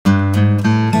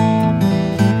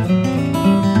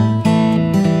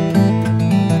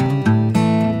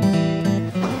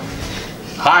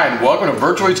Hi, and welcome to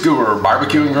Virtual Eats Guru,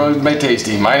 Barbecue and Grilling Made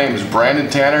Tasty. My name is Brandon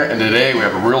Tanner, and today we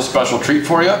have a real special treat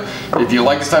for you. If you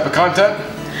like this type of content,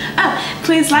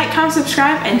 please like, comment,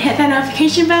 subscribe, and hit that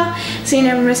notification bell so you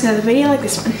never miss another video like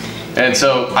this one. And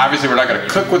so, obviously we're not going to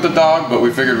cook with the dog, but we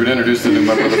figured we'd introduce the new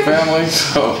member of the family,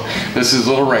 so this is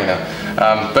little Raina.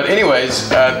 But anyways,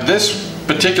 this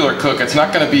particular cook, it's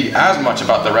not going to be as much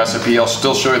about the recipe. I'll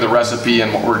still show you the recipe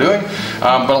and what we're doing,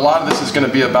 but a lot of this is going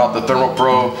to be about the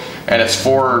ThermoPro, and it's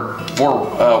for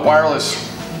wireless.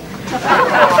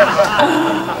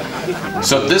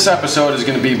 So this episode is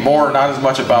going to be more, not as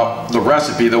much about the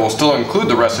recipe, though we'll still include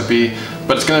the recipe,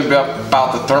 but it's going to be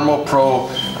about the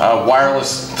ThermoPro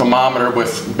wireless thermometer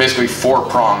with basically 4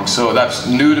 prongs. So that's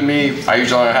new to me. I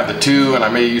usually only have the 2, and I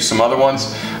may use some other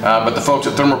ones. But the folks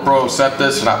at ThermoPro set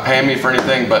this. They're not paying me for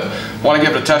anything, but want to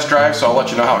give it a test drive, so I'll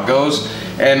let you know how it goes.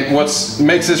 And what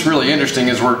makes this really interesting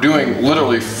is we're doing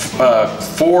literally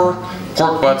 4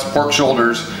 pork butts, pork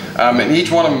shoulders, and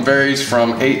each one of them varies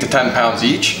from 8 to 10 pounds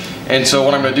each. And so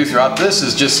what I'm going to do throughout this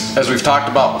is just, as we've talked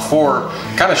about before,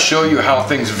 kind of show you how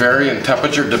things vary in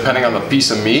temperature depending on the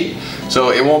piece of meat.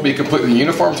 So it won't be completely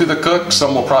uniform through the cook.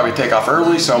 Some will probably take off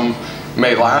early, some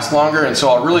may last longer, and so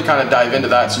I'll really kind of dive into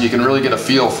that so you can really get a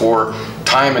feel for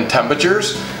time and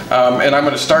temperatures. And I'm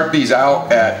going to start these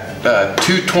out at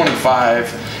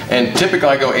 225, and typically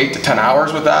I go 8 to 10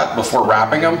 hours with that before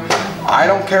wrapping them. I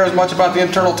don't care as much about the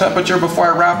internal temperature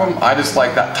before I wrap them. I just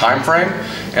like that time frame,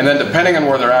 and then depending on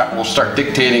where they're at, we'll start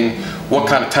dictating what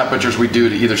kind of temperatures we do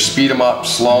to either speed them up,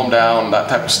 slow them down, that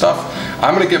type of stuff.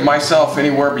 I'm going to give myself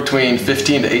anywhere between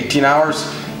 15 to 18 hours,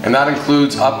 and that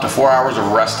includes up to 4 hours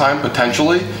of rest time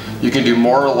potentially. You can do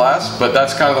more or less, but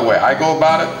that's kind of the way I go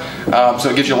about it. So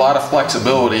it gives you a lot of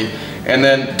flexibility. And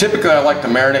then typically I like to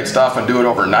marinate stuff and do it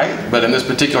overnight, but in this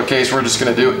particular case we're just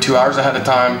going to do it 2 hours ahead of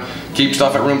time, keep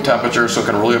stuff at room temperature so it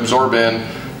can really absorb in,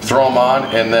 throw them on,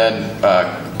 and then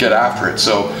get after it.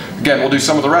 So again, we'll do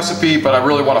some of the recipe, but I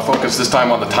really want to focus this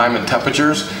time on the time and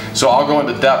temperatures. So I'll go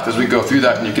into depth as we go through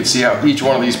that, and you can see how each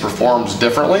one of these performs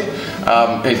differently,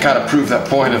 and kind of prove that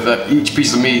point of that each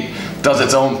piece of meat does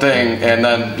its own thing, and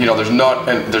then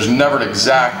there's never an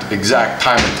exact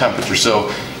time and temperature.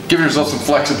 So give yourself some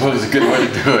flexibility is a good way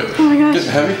to do it. Oh my gosh.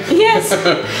 Getting heavy? Yes.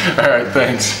 All right,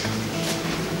 thanks.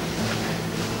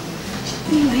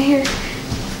 My hair.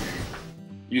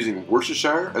 Using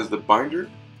Worcestershire as the binder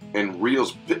and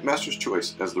R.E.O's Pitmaster's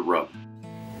Choice as the rub.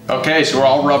 Okay, so we're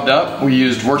all rubbed up. We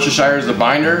used Worcestershire as the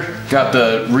binder. Got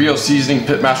the R.E.O seasoning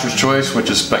Pitmaster's Choice, which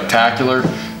is spectacular.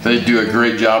 They do a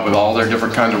great job with all their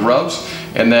different kinds of rubs.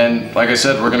 And then, like I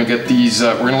said, we're gonna get these,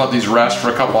 we're gonna let these rest for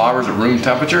a couple hours at room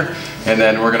temperature, and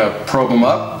then we're gonna probe them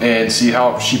up and see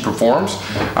how she performs.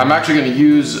 I'm actually gonna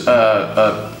use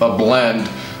a blend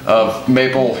of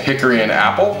maple, hickory, and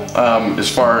apple.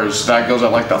 As far as that goes, I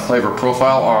like that flavor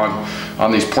profile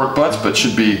on these pork butts, but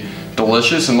should be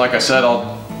delicious. And like I said,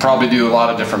 I'll probably do a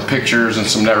lot of different pictures and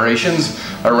some narrations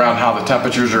around how the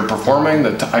temperatures are performing,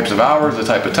 the types of hours, the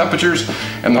type of temperatures,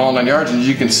 and the whole 9 yards. And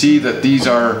you can see that these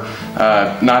are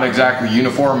not exactly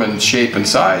uniform in shape and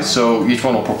size, so each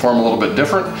one will perform a little bit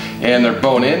different, and they're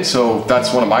bone in, so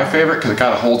that's one of my favorite because it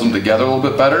kind of holds them together a little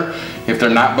bit better. If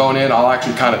they're not bone in, I'll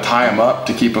actually kind of tie them up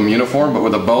to keep them uniform, but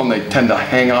with a bone, they tend to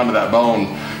hang on to that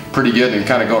bone pretty good and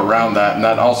kind of go around that, and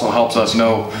that also helps us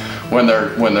know when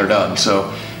they're done.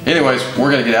 So anyways, we're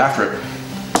gonna get after it.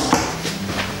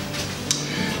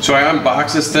 So I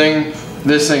unboxed this thing.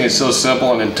 This thing is so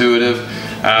simple and intuitive,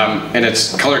 and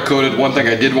it's color coded. One thing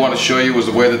I did want to show you was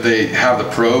the way that they have the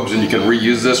probes, and you can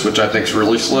reuse this, which I think is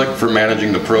really slick for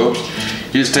managing the probes.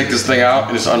 You just take this thing out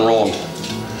and just unroll them,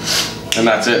 and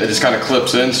that's it. It just kind of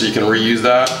clips in, so you can reuse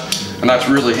that, and that's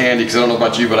really handy because I don't know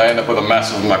about you, but I end up with a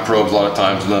mess with my probes a lot of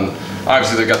times, and then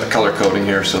obviously they've got the color coding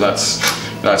here, so that's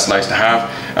nice to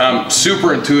have.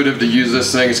 Super intuitive to use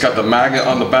this thing. It's got the magnet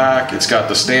on the back. It's got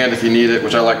the stand if you need it,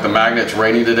 which I like the magnet. It's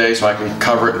raining today, so I can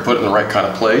cover it and put it in the right kind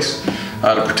of place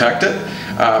to protect it.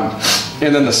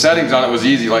 And then the settings on it was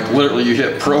easy. Like literally you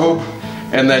hit probe,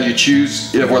 and then you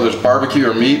choose whether it's barbecue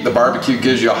or meat. The barbecue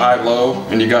gives you a high-low,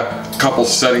 and you got a couple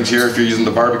settings here if you're using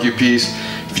the barbecue piece.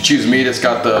 If you choose meat, it's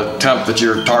got the temp that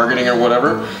you're targeting or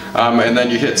whatever. And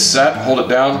then you hit set, hold it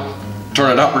down,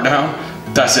 turn it up or down.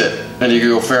 That's it. And you can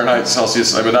go Fahrenheit,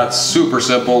 Celsius. I mean, that's super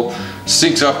simple,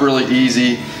 syncs up really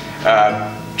easy,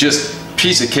 just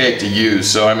piece of cake to use.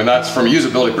 So I mean, that's from a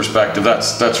usability perspective,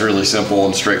 that's really simple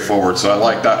and straightforward. So I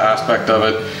like that aspect of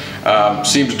it.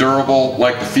 Seems durable,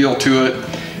 like the feel to it.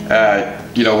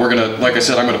 you know, we're gonna, like I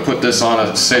said, I'm gonna put this on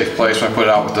a safe place when I put it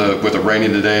out with a rainy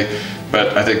today,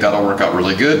 but I think that'll work out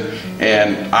really good.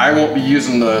 And I won't be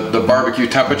using the barbecue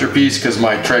temperature piece because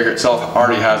my Traeger itself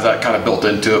already has that kind of built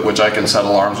into it, which I can set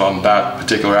alarms on that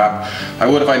particular app. I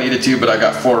would if I needed to, but I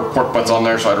got 4 pork butts on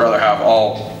there, so I'd rather have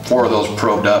all 4 of those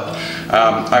probed up.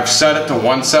 I've set it to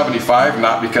 175,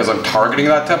 not because I'm targeting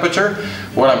that temperature.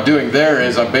 What I'm doing there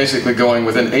is I'm basically going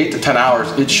within 8 to 10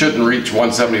 hours, it shouldn't reach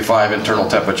 175 internal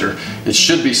temperature. It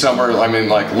should be somewhere, I mean,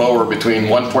 like lower, between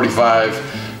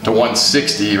 145 to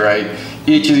 160, right?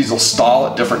 Each of these will stall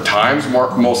at different times,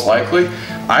 most likely.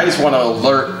 I just want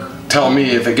to tell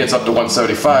me if it gets up to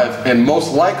 175, and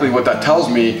most likely what that tells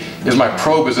me is my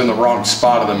probe is in the wrong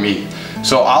spot of the meat.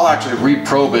 So I'll actually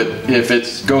reprobe it if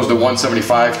it goes to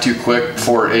 175 too quick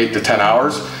for 8 to 10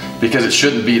 hours, because it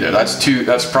shouldn't be there.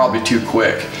 That's probably too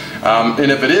quick.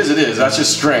 And if it is, it is. That's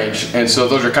just strange. And so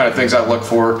those are kind of things I look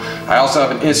for. I also have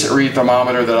an instant read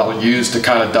thermometer that I'll use to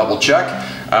kind of double check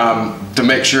to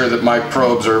make sure that my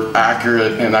probes are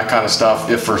accurate and that kind of stuff.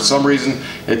 If for some reason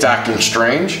it's acting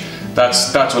strange,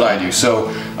 that's what I do. So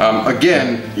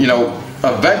again, you know,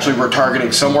 eventually we're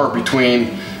targeting somewhere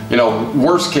between, you know,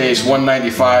 worst case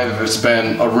 195 if it's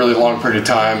been a really long period of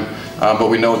time, but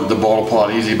we know that the bone will pull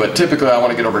out easy. But typically I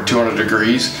want to get over 200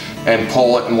 degrees and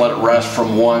pull it and let it rest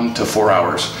from 1 to 4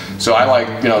 hours. So I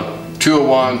like, you know,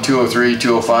 201, 203,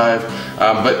 205,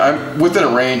 but I'm within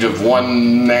a range of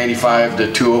 195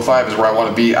 to 205 is where I want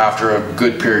to be after a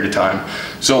good period of time.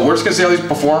 So we're just going to see how these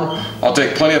perform. I'll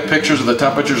take plenty of pictures of the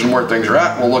temperatures and where things are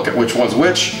at. We'll look at which one's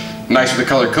which. Nice with the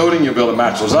color coding, you'll be able to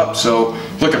match those up. So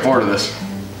looking forward to this.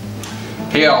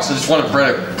 Hey, also just want to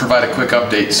provide a quick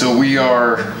update. So we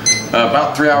are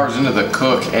about 3 hours into the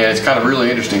cook, and it's kind of really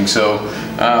interesting. So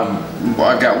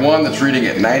I've got one that's reading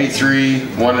at 93,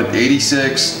 one at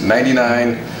 86,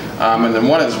 99, and then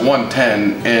one is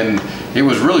 110. And it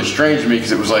was really strange to me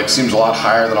because it was like, seems a lot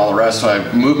higher than all the rest. So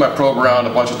I moved my probe around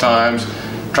a bunch of times,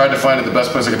 tried to find it the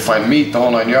best place I could find meat, the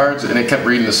whole 9 yards, and it kept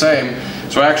reading the same.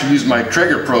 So I actually used my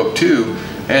Traeger probe too.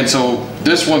 And so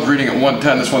this one's reading at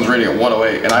 110, this one's reading at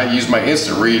 108, and I used my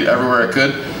instant read everywhere I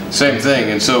could, same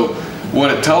thing. And so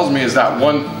what it tells me is that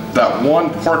one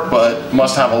pork butt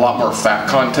must have a lot more fat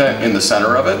content in the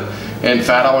center of it, and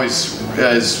fat always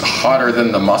is hotter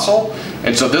than the muscle.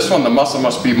 And so this one, the muscle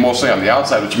must be mostly on the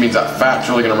outside, which means that fat's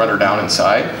really going to render down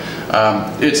inside.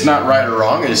 It's not right or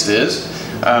wrong, it just is.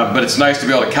 But it's nice to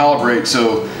be able to calibrate.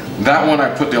 So that one,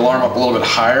 I put the alarm up a little bit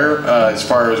higher as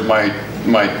far as my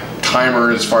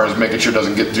timer, as far as making sure it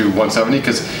doesn't get through 170,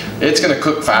 because it's going to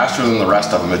cook faster than the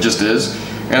rest of them. It just is.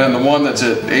 And then the one that's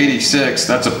at 86,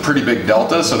 that's a pretty big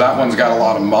delta, so that one's got a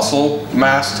lot of muscle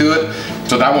mass to it.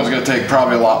 So that one's going to take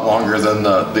probably a lot longer than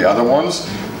the other ones,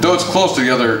 though it's close to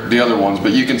the other ones.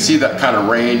 But you can see that kind of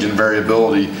range and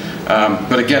variability.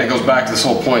 But again, it goes back to this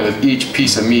whole point of each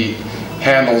piece of meat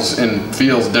handles and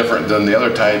feels different than the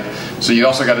other type. So you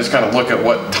also got to just kind of look at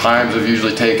what times I've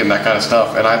usually taken, that kind of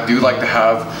stuff. And I do like to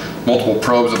have multiple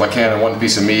probes if I can in one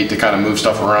piece of meat to kind of move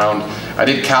stuff around. I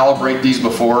did calibrate these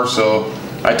before, so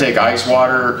I take ice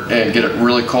water and get it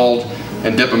really cold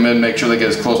and dip them in, make sure they get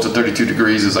as close to 32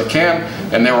 degrees as I can,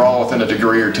 and they were all within a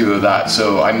degree or two of that.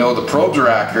 So I know the probes are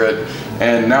accurate,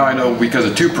 and now I know because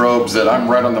of 2 probes that I'm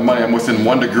right on the money. I'm within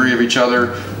 1 degree of each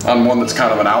other on one that's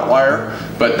kind of an outlier,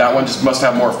 but that one just must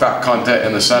have more fat content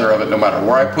in the center of it no matter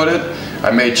where I put it.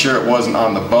 I made sure it wasn't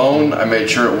on the bone. I made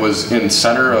sure it was in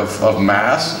center of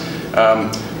mass.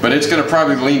 But it's going to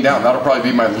probably lean down. That'll probably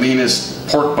be my leanest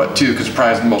pork butt too, because it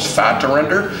probably has the most fat to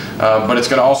render. But it's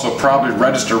going to also probably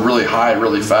register really high,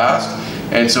 really fast.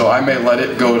 And so I may let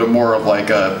it go to more of like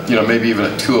a, you know, maybe even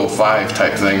a 205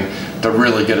 type thing to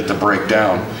really get it to break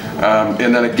down.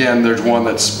 And then again, there's one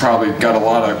that's probably got a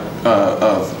lot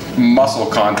of muscle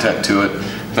content to it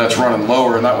that's running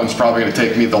lower, and that one's probably going to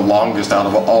take me the longest out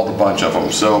of all the bunch of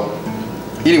them. So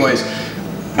anyways,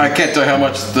 I can't tell you how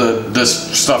much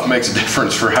this stuff makes a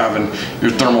difference for having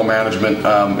your thermal management,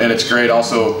 and it's great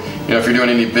also, you know, if you're doing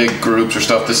any big groups or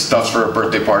stuff. This stuff's for a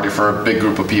birthday party for a big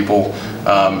group of people,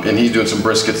 and he's doing some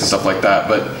briskets and stuff like that.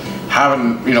 But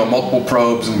having, you know, multiple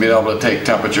probes and being able to take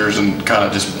temperatures and kind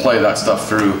of just play that stuff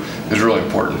through is really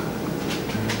important.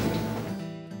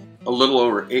 A little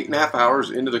over 8.5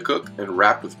 hours into the cook and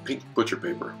wrapped with pink butcher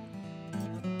paper.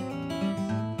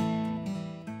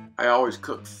 I always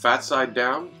cook fat side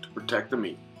down to protect the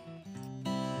meat.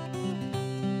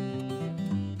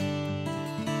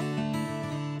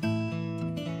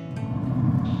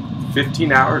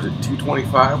 15 hours at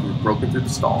 225, we've broken through the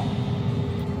stall.